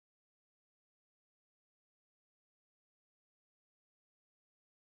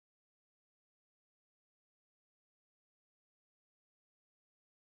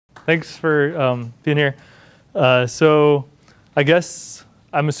Thanks for being here. So I guess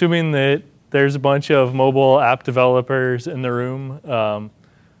I'm assuming that there's a bunch of mobile app developers in the room.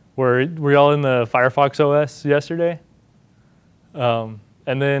 Were you all in the Firefox OS yesterday? And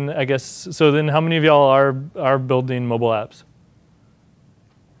then I guess, so then how many of y'all are building mobile apps?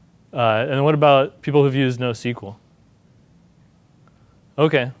 And what about people who've used NoSQL?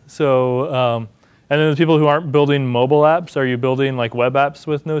 Okay, so, and then the people who aren't building mobile apps, are you building like web apps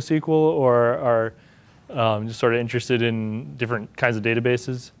with NoSQL, or are just sort of interested in different kinds of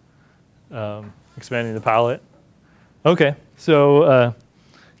databases, expanding the palette? Okay, so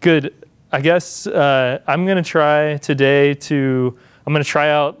good. I guess I'm going to try today I'm going to try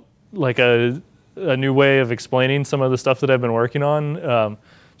out like a new way of explaining some of the stuff that I've been working on.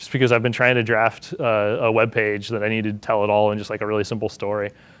 Just because I've been trying to draft a web page that I need to tell it all in just like a really simple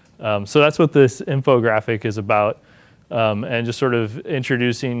story. So that's what this infographic is about, and just sort of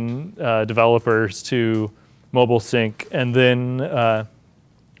introducing developers to mobile sync. And then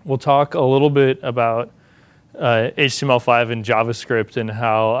we'll talk a little bit about HTML5 and JavaScript and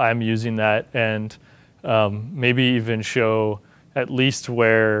how I'm using that, and maybe even show at least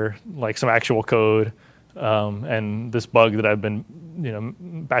where like some actual code and this bug that I've been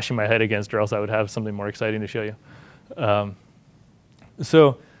bashing my head against, or else I would have something more exciting to show you.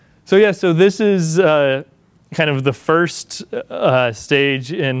 So this is kind of the first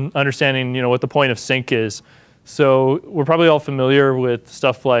stage in understanding what the point of sync is. So we're probably all familiar with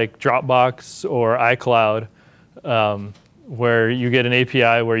stuff like Dropbox or iCloud, where you get an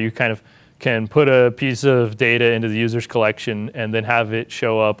API where you kind of can put a piece of data into the user's collection and then have it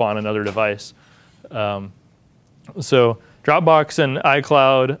show up on another device. So Dropbox and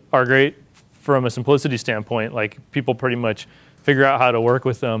iCloud are great from a simplicity standpoint. Like, people pretty much figure out how to work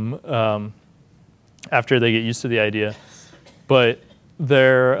with them after they get used to the idea. But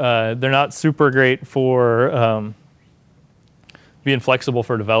they're not super great for being flexible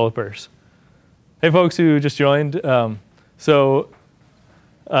for developers. Hey, folks who just joined. We're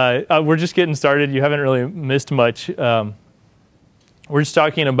just getting started. You haven't really missed much. We're just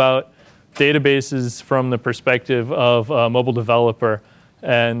talking about databases from the perspective of a mobile developer,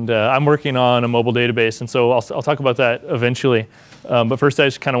 and I'm working on a mobile database, and so I'll talk about that eventually. But first, I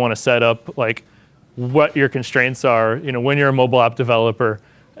just kind of want to set up like what your constraints are. When you're a mobile app developer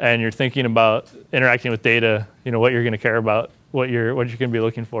and you're thinking about interacting with data, what you're going to care about, what you're going to be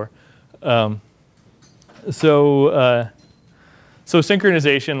looking for. So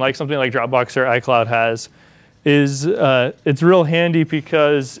synchronization, like something like Dropbox or iCloud has, is it's real handy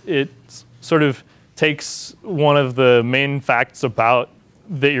because it sort of takes one of the main facts about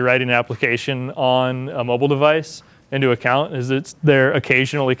that you're writing an application on a mobile device into account, is they're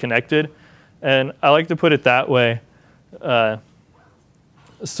occasionally connected. And I like to put it that way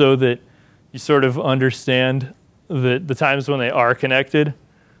so that you sort of understand that the times when they are connected,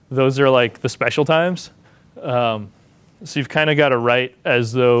 those are like the special times. So you've kind of got to write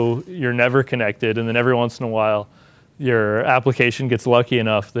as though you're never connected, and then every once in a while, your application gets lucky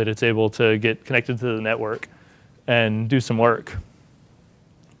enough that it's able to get connected to the network and do some work.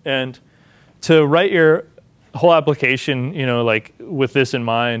 And to write your whole application, like with this in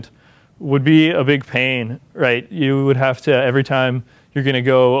mind, would be a big pain, right? You would have to, every time you're going to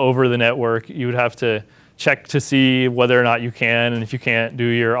go over the network, you would have to check to see whether or not you can, and if you can't, do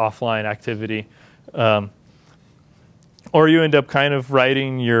your offline activity. Or you end up kind of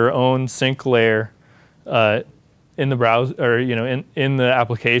writing your own sync layer in the browser, or in the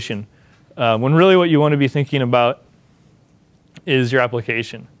application, when really what you want to be thinking about is your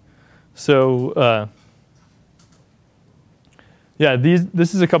application. So yeah,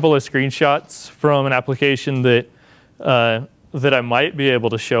 this is a couple of screenshots from an application that that I might be able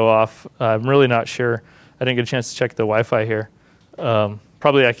to show off. I'm really not sure. I didn't get a chance to check the Wi-Fi here.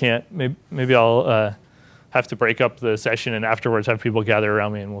 Probably I can't. Maybe I'll have to break up the session and afterwards have people gather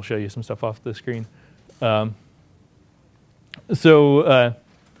around me and we'll show you some stuff off the screen. So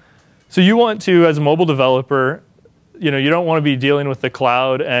you want to, as a mobile developer, you don't want to be dealing with the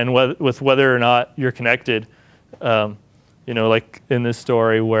cloud and with whether or not you're connected. Like in this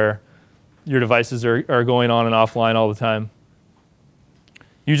story where your devices are going on and offline all the time.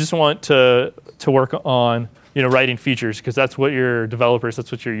 You just want to work on writing features, because that's what your developers,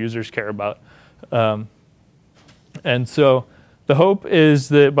 that's what your users care about. And so the hope is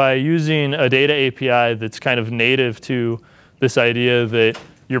that by using a data API that's kind of native to this idea that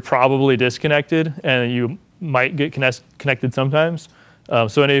you're probably disconnected and you might get connected sometimes,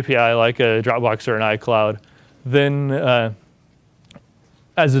 so an API like a Dropbox or an iCloud, then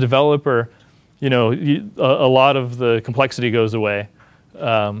as a developer, a lot of the complexity goes away.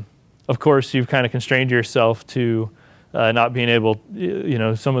 of course, you've kind of constrained yourself to not being able,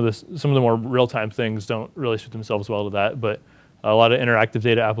 some of the more real-time things don't really suit themselves well to that, but a lot of interactive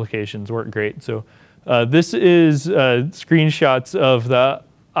data applications work great. So this is screenshots of the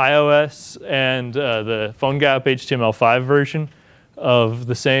iOS and the PhoneGap HTML5 version of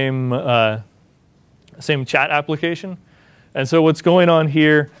the same chat application. And so what's going on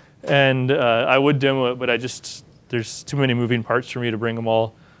here, and I would demo it, but there's too many moving parts for me to bring them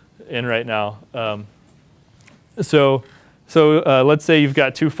all in right now. So let's say you've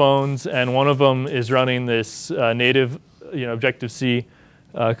got two phones, and one of them is running this native, Objective-C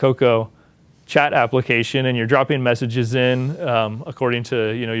Cocoa chat application, and you're dropping messages in according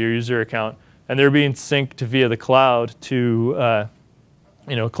to your user account, and they're being synced via the cloud to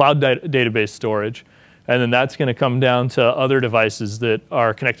cloud database storage, and then that's going to come down to other devices that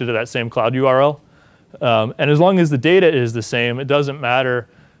are connected to that same cloud URL. And as long as the data is the same, it doesn't matter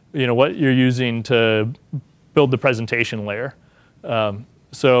what you're using to build the presentation layer.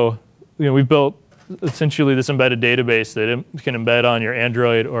 So we've built essentially this embedded database that it can embed on your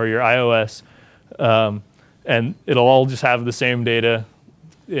Android or your iOS, and it'll all just have the same data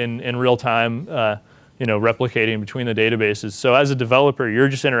in real time, replicating between the databases. So as a developer, you're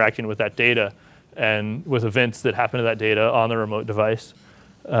just interacting with that data and with events that happen to that data on the remote device.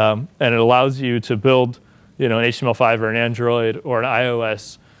 And it allows you to build an HTML5 or an Android or an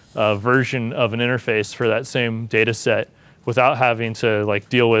iOS version of an interface for that same data set without having to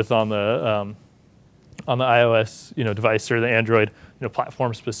deal with on the iOS device or the Android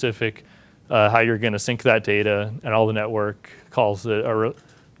platform specific how you're going to sync that data and all the network calls that are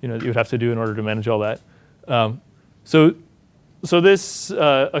you would have to do in order to manage all that. So this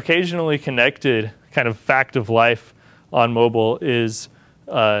occasionally connected kind of fact of life on mobile is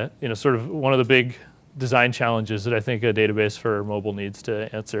sort of one of the big design challenges that I think a database for mobile needs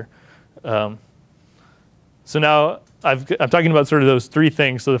to answer. So now I'm talking about sort of those three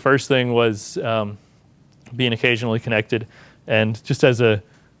things. So the first thing was being occasionally connected, and just as a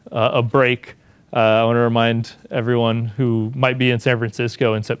break, I want to remind everyone who might be in San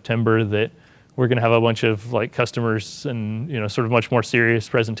Francisco in September that we're going to have a bunch of customers and sort of much more serious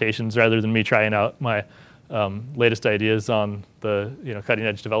presentations rather than me trying out my latest ideas on the cutting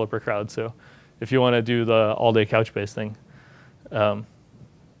edge developer crowd. So if you want to do the all-day Couchbase thing. But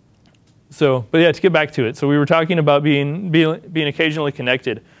yeah, to get back to it. So we were talking about being occasionally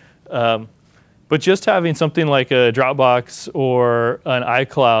connected. But just having something like a Dropbox or an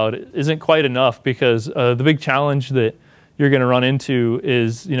iCloud isn't quite enough, because the big challenge that you're going to run into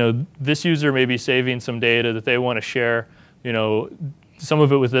is, this user may be saving some data that they want to share, some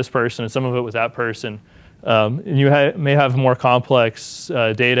of it with this person and some of it with that person. And you may have more complex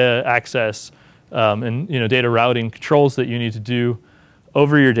data access and data routing controls that you need to do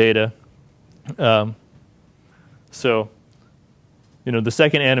over your data. So the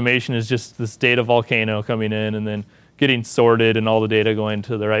second animation is just this data volcano coming in and then getting sorted and all the data going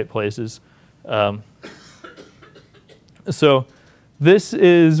to the right places. So this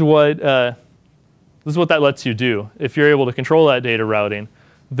is what that lets you do. If you're able to control that data routing,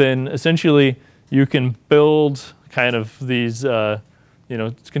 then essentially you can build kind of these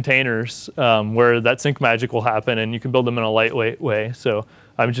containers where that sync magic will happen, and you can build them in a lightweight way. So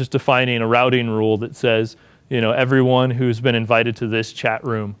I'm just defining a routing rule that says, everyone who's been invited to this chat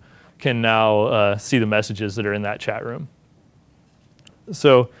room can now see the messages that are in that chat room.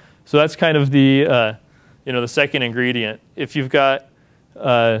 So that's kind of the the second ingredient. If you've got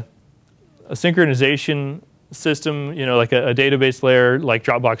a synchronization system, like a database layer like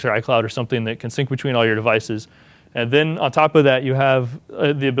Dropbox or iCloud or something that can sync between all your devices, and then on top of that you have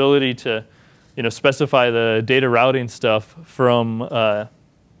the ability to specify the data routing stuff from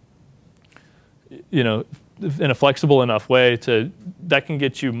in a flexible enough way that can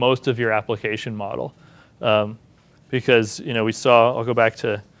get you most of your application model. Because we saw, I'll go back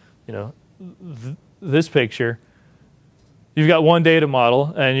to this picture. You've got one data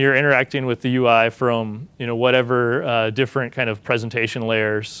model, and you're interacting with the UI from whatever different kind of presentation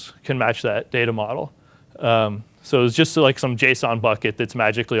layers can match that data model. So it's just like some JSON bucket that's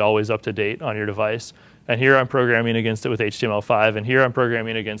magically always up to date on your device. And here I'm programming against it with HTML5, and here I'm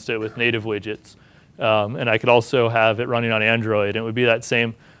programming against it with native widgets. And I could also have it running on Android, and it would be that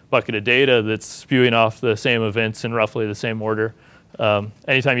same bucket of data that's spewing off the same events in roughly the same order.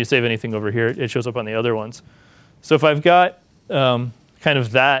 Anytime you save anything over here, it shows up on the other ones. So if I've got kind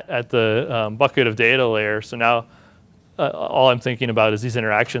of that at the bucket of data layer, so now all I'm thinking about is these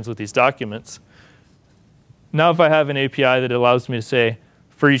interactions with these documents. Now if I have an API that allows me to say,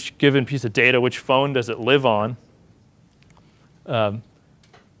 for each given piece of data, which phone does it live on?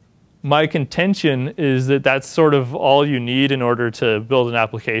 my contention is that that's sort of all you need in order to build an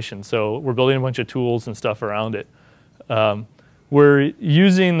application. So we're building a bunch of tools and stuff around it. We're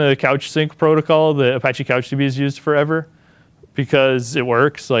using the couch sync protocol that Apache CouchDB has used forever because it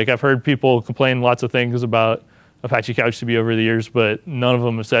works. Like, I've heard people complain lots of things about Apache CouchDB over the years, but none of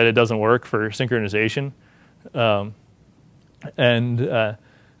them have said it doesn't work for synchronization. And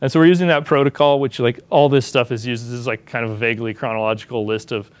so we're using that protocol, which, like, all this stuff is used. This is like kind of a vaguely chronological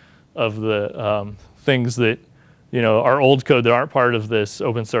list of the things that, you know, are old code that aren't part of this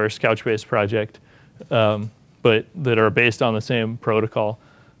open source Couchbase project, but that are based on the same protocol.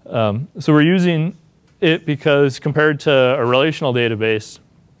 So we're using it because compared to a relational database,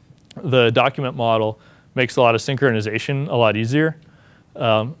 the document model makes a lot of synchronization a lot easier,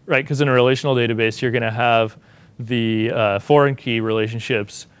 right? Because in a relational database, you're going to have the foreign key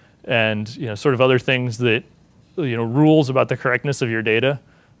relationships and, you know, sort of other things that, you know, rules about the correctness of your data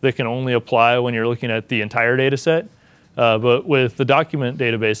that can only apply when you're looking at the entire data set. But with the document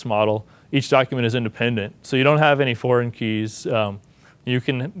database model, each document is independent, so you don't have any foreign keys. You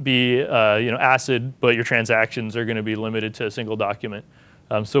can be, you know, ACID, but your transactions are going to be limited to a single document.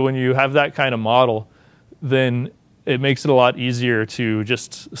 So when you have that kind of model, then it makes it a lot easier to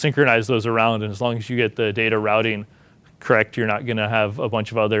just synchronize those around. And as long as you get the data routing correct, you're not going to have a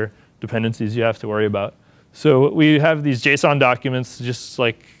bunch of other dependencies you have to worry about. So we have these JSON documents, just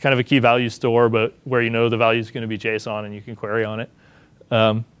like kind of a key value store, but where you know the value is going to be JSON and you can query on it.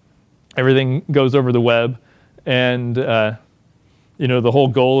 Everything goes over the web, and you know, the whole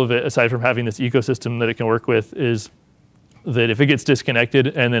goal of it, aside from having this ecosystem that it can work with, is that if it gets disconnected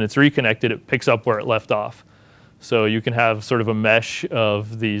and then it's reconnected, it picks up where it left off. So you can have sort of a mesh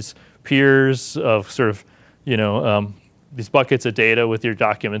of these peers of sort of, you know, these buckets of data with your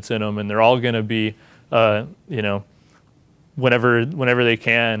documents in them, and they're all going to be, you know, whenever they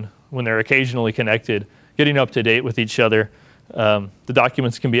can, when they're occasionally connected, getting up to date with each other. The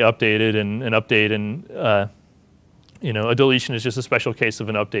documents can be updated and update, and you know, a deletion is just a special case of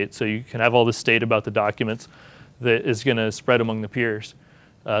an update. So you can have all this state about the documents that is going to spread among the peers.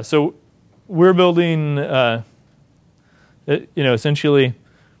 So we're building, you know, essentially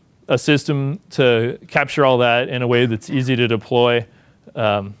a system to capture all that in a way that's easy to deploy.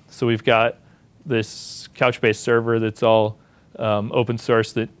 So we've got this Couchbase server that's all open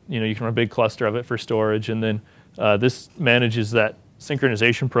source that, you know, you can run a big cluster of it for storage, and then this manages that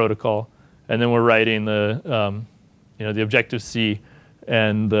synchronization protocol, and then we're writing the you know, the Objective-C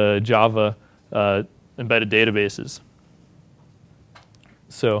and the Java embedded databases.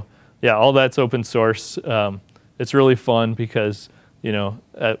 So yeah, all that's open source. It's really fun because, you know,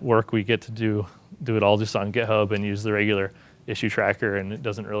 at work we get to do it all just on GitHub and use the regular issue tracker, and it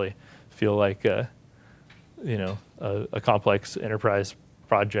doesn't really feel like you know, a complex enterprise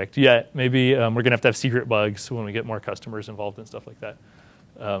project yet. Maybe we're going to have secret bugs when we get more customers involved and stuff like that.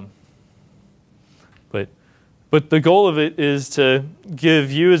 But the goal of it is to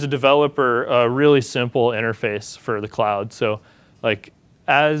give you as a developer a really simple interface for the cloud. So like,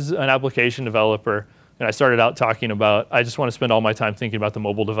 as an application developer, and I started out talking about, I just want to spend all my time thinking about the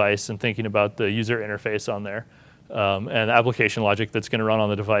mobile device and thinking about the user interface on there, and the application logic that's going to run on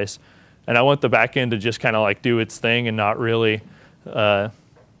the device. And I want the backend to just kind of like do its thing and not really,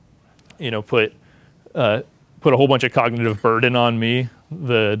 you know, put a whole bunch of cognitive burden on me,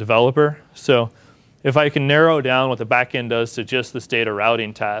 the developer. So if I can narrow down what the backend does to just this data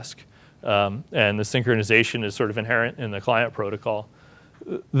routing task, and the synchronization is sort of inherent in the client protocol,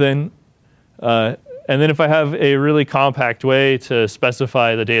 then and then if I have a really compact way to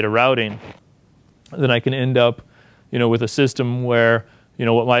specify the data routing, then I can end up, you know, with a system where, you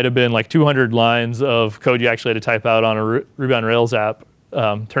know, what might have been like 200 lines of code you actually had to type out on a Ruby on Rails app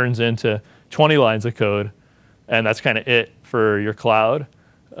turns into 20 lines of code, and that's kind of it for your cloud.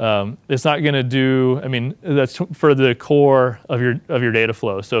 It's not going to do, I mean, that's for the core of your data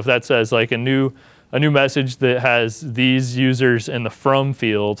flow. So if that says like a new message that has these users in the from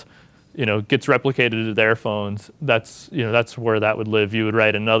field, you know, gets replicated to their phones, that's, you know, that's where that would live. You would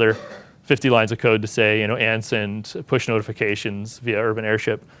write another 50 lines of code to say, you know, and send push notifications via Urban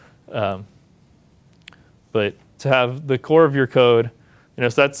Airship. But to have the core of your code, you know,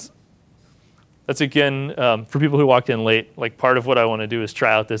 so that's again, for people who walked in late, like part of what I want to do is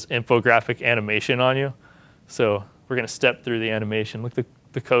try out this infographic animation on you. So we're going to step through the animation. Look,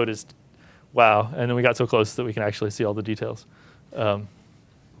 the code is, wow. And then we got so close that we can actually see all the details.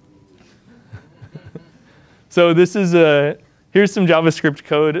 So this is here's some JavaScript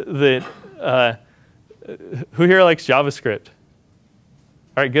code that, who here likes JavaScript?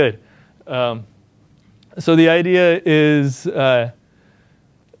 All right, good. So the idea is,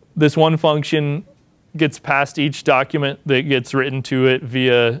 this one function gets past each document that gets written to it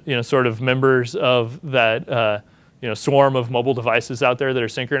via sort of members of that swarm of mobile devices out there that are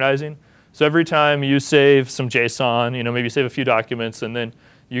synchronizing. So every time you save some JSON, maybe save a few documents, and then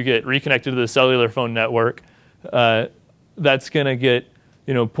you get reconnected to the cellular phone network, that's going to get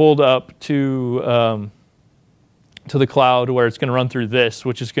pulled up to the cloud, where it's going to run through this,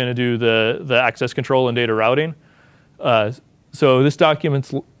 which is going to do the access control and data routing. So this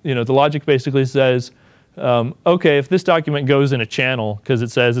document's, the logic basically says, okay, if this document goes in a channel, because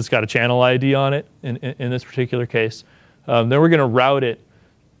it says it's got a channel ID on it in this particular case, then we're going to route it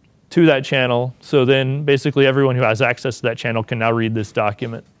to that channel. So then basically everyone who has access to that channel can now read this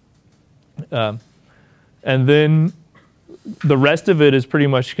document. And then the rest of it is pretty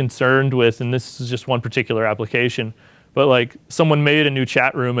much concerned with, and this is just one particular application, but like someone made a new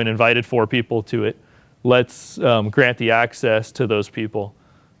chat room and invited 4 people to it. Let's grant the access to those people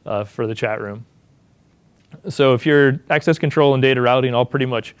for the chat room. So if your access control and data routing all pretty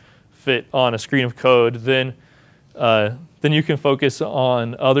much fit on a screen of code, then you can focus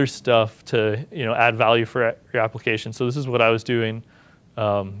on other stuff to add value for your application. So this is what I was doing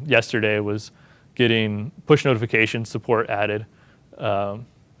yesterday, was getting push notification support added, and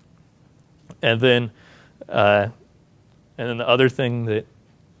then the other thing that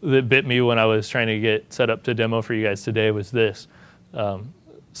bit me when I was trying to get set up to demo for you guys today was this.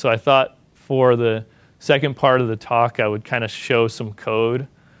 So I thought for the second part of the talk, I would kind of show some code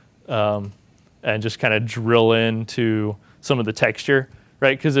and just kind of drill into some of the texture,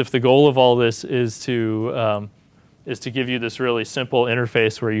 right? Because if the goal of all this is to give you this really simple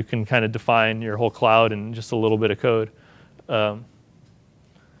interface where you can kind of define your whole cloud in just a little bit of code. But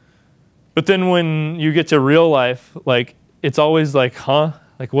then when you get to real life, like it's always like, huh?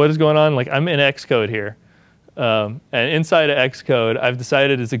 Like what is going on? Like I'm in Xcode here. And inside of Xcode, I've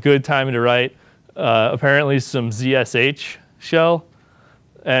decided it's a good time to write apparently some ZSH shell.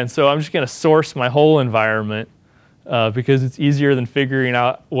 And so I'm just going to source my whole environment because it's easier than figuring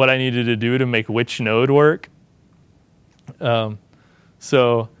out what I needed to do to make which node work.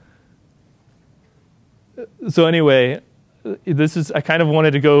 So anyway, I kind of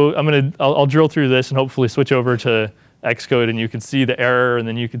wanted to go, I'll drill through this and hopefully switch over to Xcode, and you can see the error, and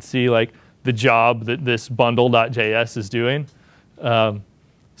then you can see like the job that this bundle.js is doing.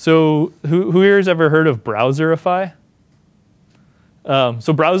 So who here has ever heard of Browserify? So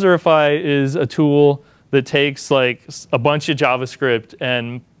Browserify is a tool that takes like a bunch of JavaScript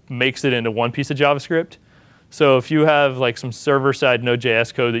and makes it into one piece of JavaScript. So if you have like some server-side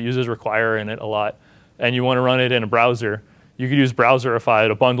Node.js code that uses require in it a lot, and you want to run it in a browser, you could use Browserify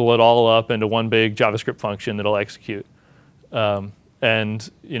to bundle it all up into one big JavaScript function that'll execute.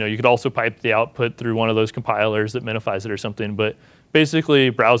 And you could also pipe the output through one of those compilers that minifies it or something. But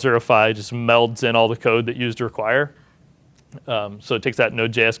basically, Browserify just melds in all the code that used require. So it takes that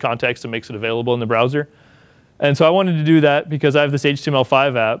Node.js context and makes it available in the browser. And so I wanted to do that because I have this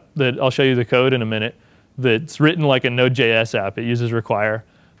HTML5 app that I'll show you the code in a minute that's written like a Node.js app. It uses require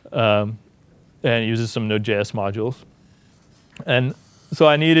and it uses some Node.js modules. And so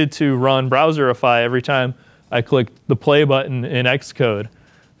I needed to run Browserify every time I clicked the play button in Xcode.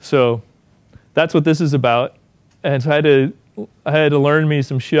 So that's what this is about. And so I had to learn me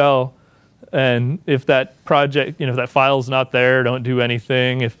some shell. And if that project, if that file's not there, don't do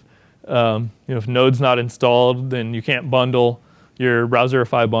anything. If if Node's not installed, then you can't bundle your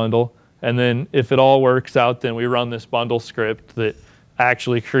Browserify bundle. And then if it all works out, then we run this bundle script that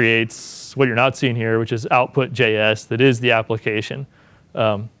actually creates what you're not seeing here, which is output.js that is the application.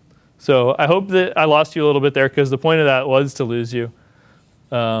 So I hope that I lost you a little bit there, because the point of that was to lose you.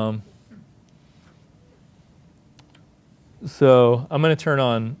 So I'm going to turn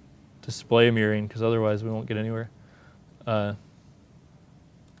on display mirroring, because otherwise we won't get anywhere.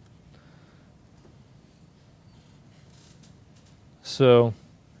 So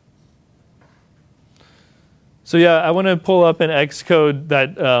yeah, I want to pull up in Xcode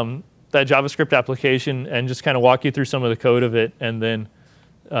that JavaScript application and just kind of walk you through some of the code of it, and then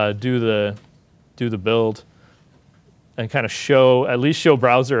do the build and kind of at least show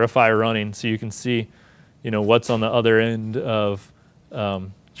Browserify running, so you can see what's on the other end of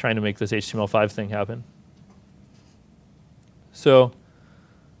trying to make this HTML5 thing happen. So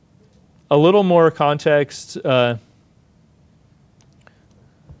a little more context.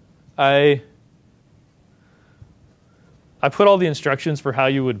 I put all the instructions for how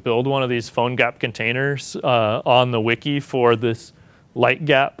you would build one of these PhoneGap containers on the wiki for this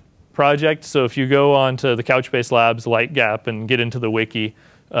LightGap project. So if you go onto the Couchbase Labs LightGap and get into the wiki,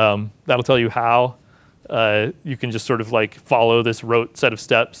 that'll tell you how. you can just sort of like follow this rote set of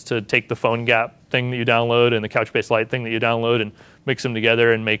steps to take the phone gap thing that you download and the Couchbase Lite thing that you download and mix them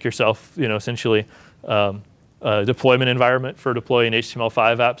together and make yourself, essentially a deployment environment for deploying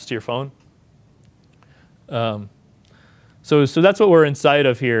HTML5 apps to your phone. So that's what we're inside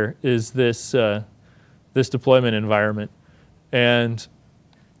of here is this this deployment environment, and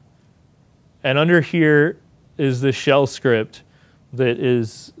under here is the shell script that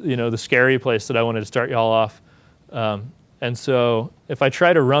is the scary place that I wanted to start y'all off. And so if I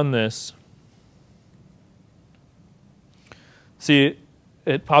try to run this, see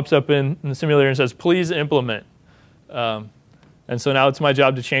it pops up in the simulator and says please implement. And so now it's my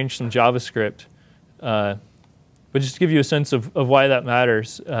job to change some JavaScript. But just to give you a sense of why that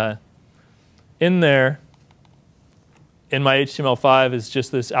matters, in there, in my HTML5 is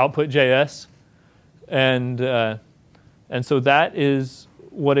just this output.js, and so that is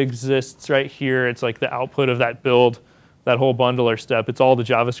what exists right here. It's like the output of that build, that whole bundler step. It's all the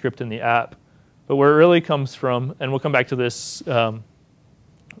JavaScript in the app. But where it really comes from, and we'll come back to this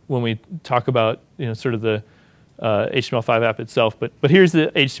when we talk about sort of the HTML5 app itself. But here's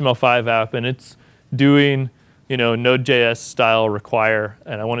the HTML5 app, and it's doing Node.js style require,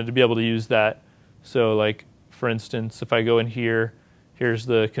 and I wanted to be able to use that. So like, for instance, if I go in here, here's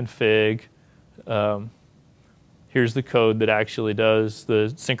the config. Here's the code that actually does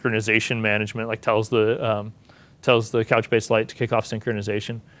the synchronization management, like tells the Couchbase Lite to kick off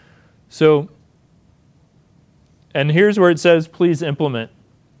synchronization. So, and here's where it says please implement.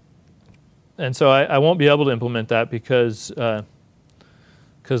 And so I won't be able to implement that because the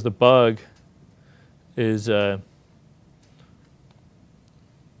bug is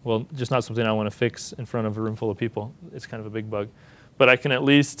well, just not something I want to fix in front of a room full of people. It's kind of a big bug, but I can at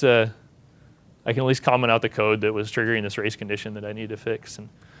least comment out the code that was triggering this race condition that I need to fix. And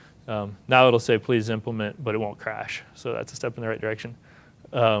now it'll say please implement, but it won't crash. So that's a step in the right direction.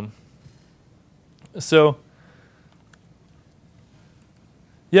 So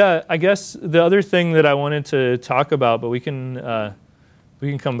yeah, I guess the other thing that I wanted to talk about, but we can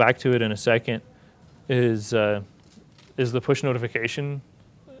come back to it in a second, is the push notification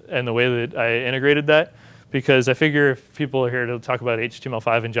and the way that I integrated that. Because I figure if people are here to talk about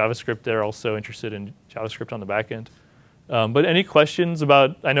HTML5 and JavaScript, they're also interested in JavaScript on the back end. But any questions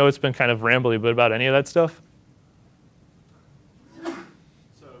about, I know it's been kind of rambly, but about any of that stuff? So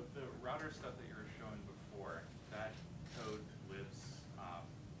the router stuff that you were showing before, that code lives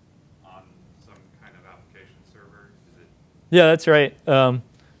on some kind of application server? Is it? Yeah, that's right.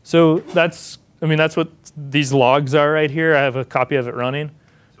 So that's what these logs are right here. I have a copy of it running.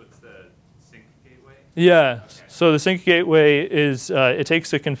 Yeah, so the sync gateway is, it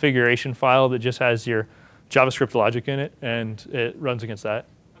takes a configuration file that just has your JavaScript logic in it, and it runs against that.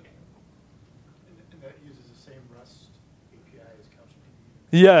 Okay. And that uses the same REST API as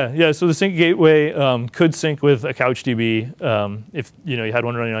CouchDB? Yeah, so the sync gateway could sync with a CouchDB if you had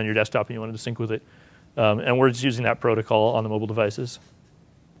one running on your desktop and you wanted to sync with it. And we're just using that protocol on the mobile devices.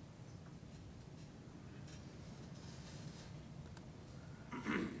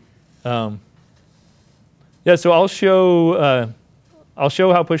 Yeah, so I'll show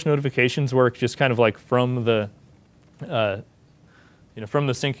how push notifications work, just kind of like from the from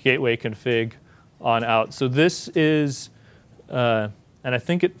the sync gateway config on out. So this is, and I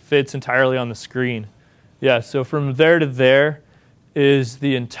think it fits entirely on the screen. Yeah, so from there to there is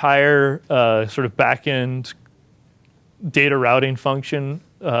the entire sort of backend data routing function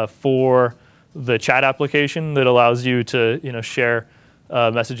for the chat application that allows you to share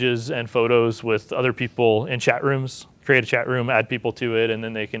messages and photos with other people in chat rooms, create a chat room, add people to it, and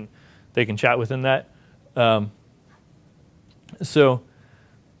then they can chat within that. So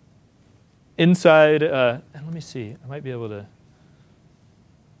inside, and let me see, I might be able to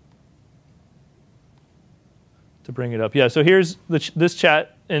bring it up. Yeah, so here's this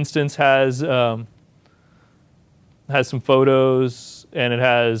chat instance has some photos and it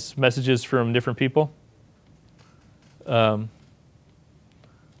has messages from different people.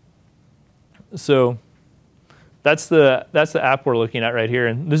 So that's the app we're looking at right here,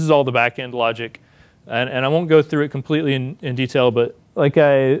 and this is all the back-end logic. And I won't go through it completely in detail, but like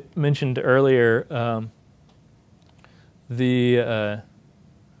I mentioned earlier,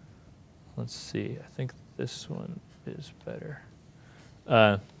 let's see, I think this one is better.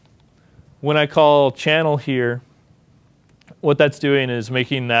 When I call channel here, what that's doing is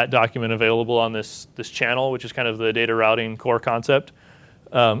making that document available on this channel, which is kind of the data routing core concept.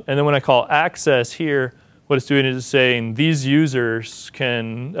 And then when I call access here, what it's doing is saying these users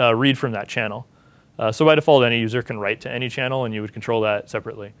can read from that channel. So by default, any user can write to any channel, and you would control that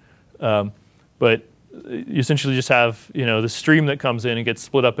separately. But you essentially just have the stream that comes in and gets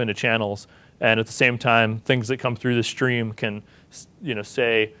split up into channels, and at the same time, things that come through the stream can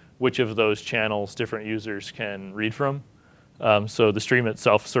say which of those channels different users can read from. So the stream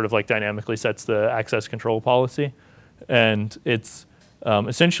itself sort of like dynamically sets the access control policy, and it's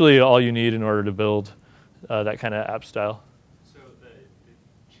essentially all you need in order to build that kind of app style. So the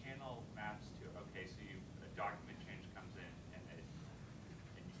channel maps to, okay, so a document change comes in and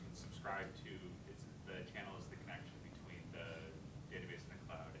you can subscribe to, the channel is the connection between the database in the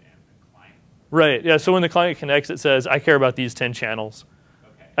cloud and the client? Right, yeah, so when the client connects, it says, I care about these 10 channels.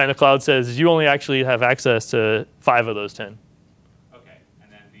 Okay. And the cloud says, you only actually have access to 5 of those 10. Okay,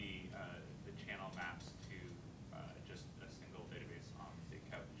 and then the channel maps to just a single database on the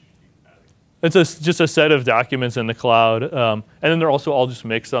couch. It's just a set of documents in the cloud, and then they're also all just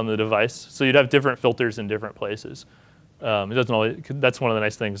mixed on the device. So you'd have different filters in different places. It doesn't always, that's one of the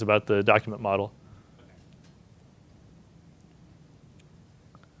nice things about the document model.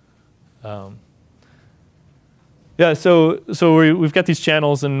 Yeah, so we've got these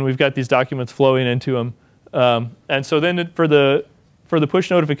channels and we've got these documents flowing into them, and so then for the push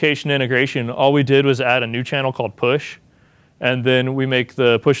notification integration, all we did was add a new channel called push. And then we make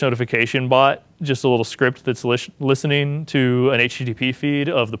the push notification bot just a little script that's listening to an HTTP feed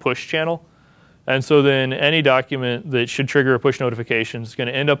of the push channel. And so then any document that should trigger a push notification is going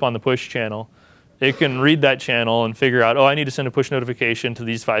to end up on the push channel. It can read that channel and figure out, oh, I need to send a push notification to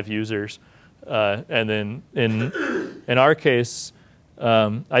these 5 users. And then in our case,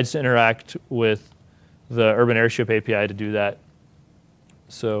 I just interact with the Urban Airship API to do that.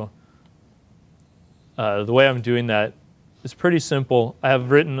 So the way I'm doing that, it's pretty simple. I have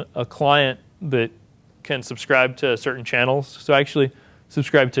written a client that can subscribe to certain channels. So I actually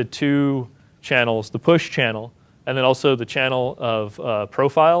subscribe to 2 channels, the push channel, and then also the channel of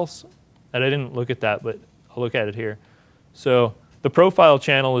profiles. And I didn't look at that, but I'll look at it here. So the profile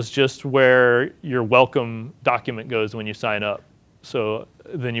channel is just where your welcome document goes when you sign up. So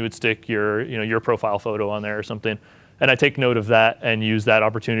then you would stick your profile photo on there or something. And I take note of that and use that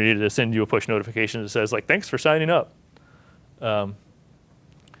opportunity to send you a push notification that says, like, thanks for signing up.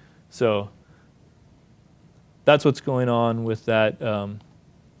 So that's what's going on with that.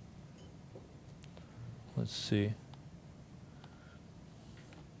 Let's see.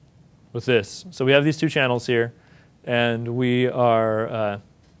 With this. So we have these 2 channels here, and we are,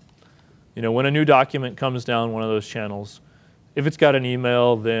 when a new document comes down one of those channels, if it's got an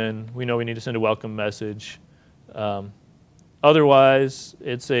email, then we know we need to send a welcome message. Otherwise,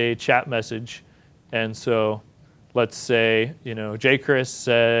 it's a chat message, and so let's say,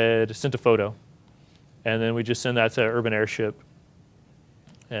 jChris sent a photo, and then we just send that to Urban Airship.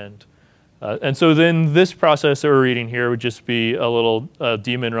 And so then this process that we're reading here would just be a little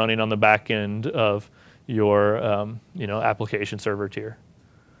daemon running on the back end of your application server tier,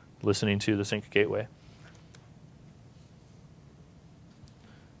 listening to the sync gateway.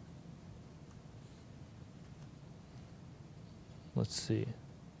 Let's see.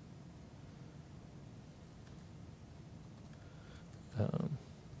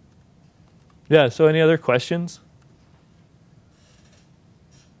 Yeah, so any other questions?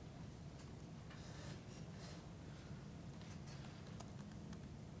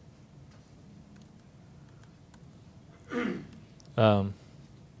 I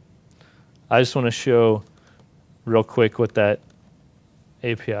just want to show real quick what that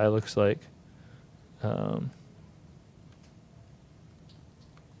API looks like.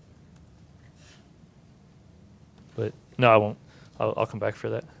 But no, I won't. I'll come back for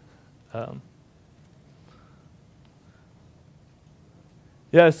that.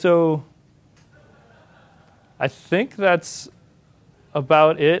 Yeah, so I think that's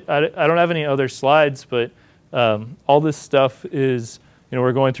about it. I don't have any other slides, but all this stuff is,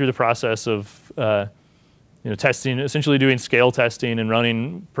 we're going through the process of testing, essentially doing scale testing and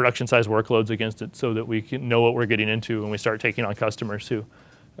running production-sized workloads against it so that we can know what we're getting into when we start taking on customers who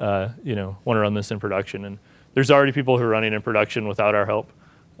want to run this in production. And there's already people who are running in production without our help,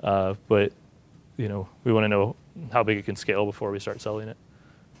 but we want to know how big it can scale before we start selling it.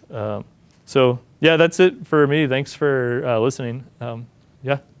 So yeah, that's it for me. Thanks for listening.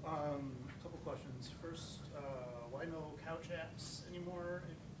 Yeah. Couple questions. First, why no couch apps anymore?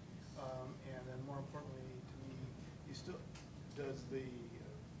 And then more importantly to me, does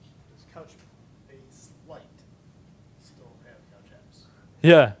Couchbase Lite still have couch apps?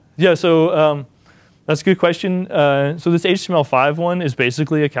 Yeah. So that's a good question. So this HTML5 one is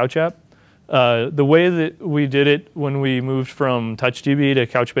basically a couch app. The way that we did it when we moved from TouchDB to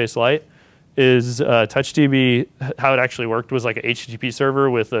Couchbase Lite is TouchDB, how it actually worked was like a HTTP server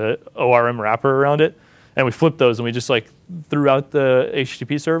with a ORM wrapper around it. And we flipped those and we just like threw out the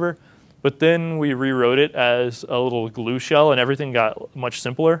HTTP server. But then we rewrote it as a little glue shell and everything got much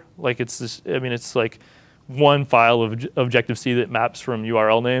simpler. Like it's this, I mean, it's like one file of Objective-C that maps from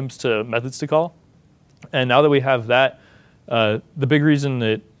URL names to methods to call. And now that we have that, the big reason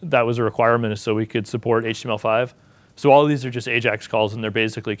that that was a requirement is so we could support HTML5. So all of these are just AJAX calls, and they're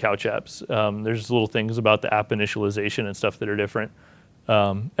basically couch apps. There's little things about the app initialization and stuff that are different.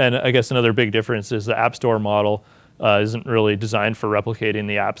 And I guess another big difference is the App Store model isn't really designed for replicating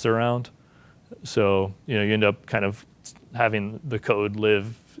the apps around. So you end up kind of having the code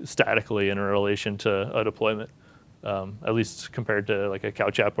live statically in relation to a deployment, at least compared to like a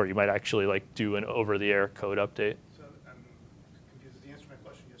couch app where you might actually like do an over-the-air code update. So I'm confused. Is the answer to my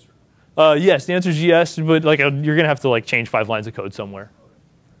question yes or no? Yes, the answer is yes, but like you're gonna have to like change 5 lines of code somewhere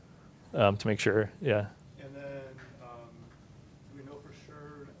to make sure. Yeah. And then do we know for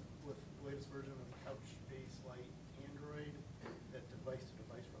sure with the latest version of Couchbase Lite Android that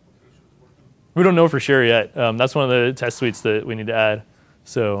device-to-device replication is working? We don't know for sure yet. That's one of the test suites that we need to add.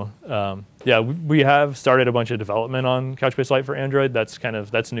 So yeah, we have started a bunch of development on Couchbase Lite for Android.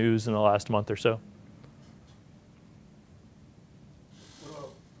 That's news in the last month or so. What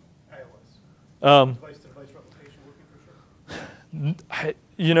about iOS? Device-to-device replication working for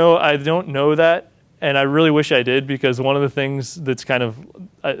sure? I don't know that, and I really wish I did, because one of the things that's kind of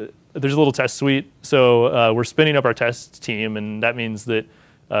there's a little test suite. So we're spinning up our test team, and that means that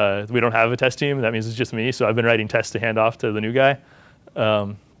we don't have a test team. That means it's just me. So I've been writing tests to hand off to the new guy.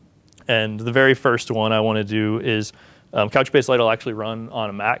 And the very first one I want to do is Couchbase Lite will actually run on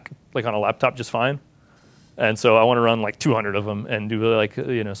a Mac, like on a laptop, just fine. And so I want to run like 200 of them and do like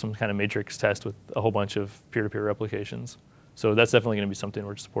some kind of matrix test with a whole bunch of peer-to-peer replications. So that's definitely going to be something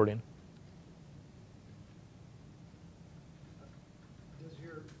we're supporting. Does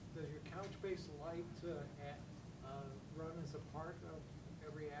your Couchbase Lite run as a part of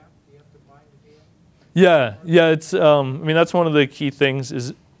every app? Do you have to bind it in? Yeah. It's. I mean, that's one of the key things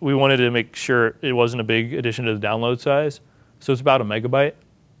is we wanted to make sure it wasn't a big addition to the download size. So it's about a megabyte,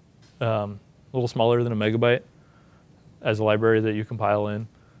 a little smaller than a megabyte, as a library that you compile in.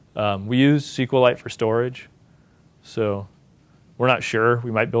 We use SQLite for storage, so we're not sure.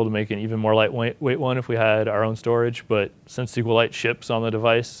 We might be able to make an even more lightweight one if we had our own storage. But since SQLite ships on the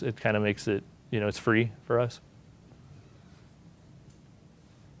device, it kind of makes it, it's free for us.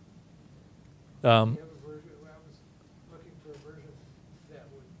 Do you have a version? I was looking for a version that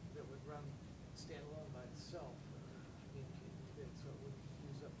would run standalone by itself, so it wouldn't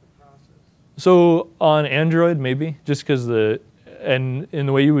use up the process. So on Android, maybe, just because and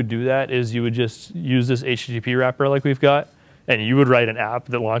the way you would do that is you would just use this HTTP wrapper like we've got, and you would write an app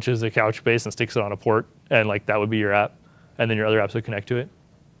that launches a Couchbase and sticks it on a port, and like that would be your app, and then your other apps would connect to it.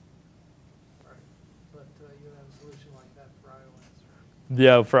 Right. But you have a solution like that for iOS, right?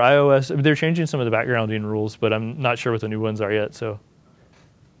 Yeah, for iOS, they're changing some of the backgrounding rules, but I'm not sure what the new ones are yet. So,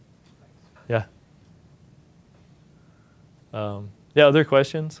 Thanks. yeah. Yeah, other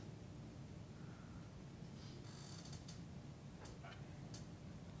questions?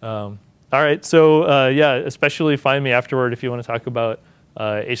 All right, so yeah, especially find me afterward if you want to talk about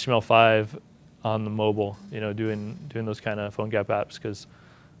HTML5 on the mobile, doing those kind of phone gap apps, because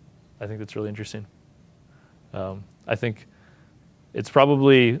I think that's really interesting. I think it's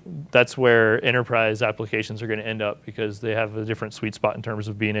probably, that's where enterprise applications are going to end up, because they have a different sweet spot in terms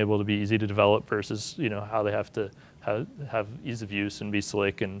of being able to be easy to develop versus how they have to have ease of use and be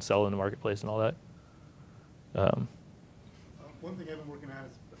slick and sell in the marketplace and all that. One thing I've been working on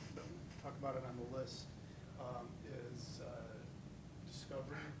is, talk about it on the list, is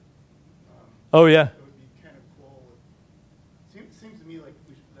discovery. Oh, yeah. It would be kind of cool. Seems to me like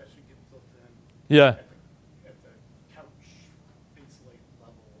that should get built in. Yeah. At the Couchbase Lite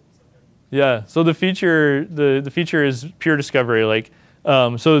level. Yeah. So the feature is pure discovery. Like,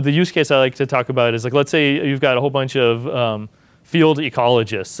 so the use case I like to talk about is like, let's say you've got a whole bunch of field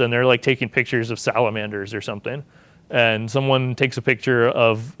ecologists, and they're like taking pictures of salamanders or something. And someone takes a picture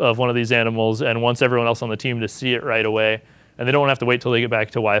of one of these animals and wants everyone else on the team to see it right away. And they don't have to wait till they get back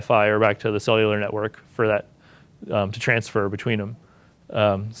to Wi-Fi or back to the cellular network for that to transfer between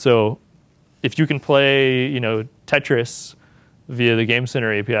them. So if you can play, Tetris via the Game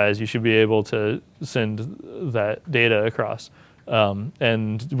Center APIs, you should be able to send that data across.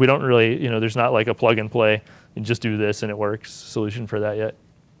 And we don't really, there's not like a plug and play, you just do this and it works solution for that yet.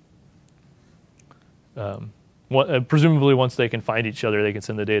 Presumably once they can find each other, they can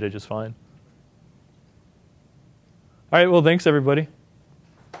send the data just fine. All right, well, thanks everybody.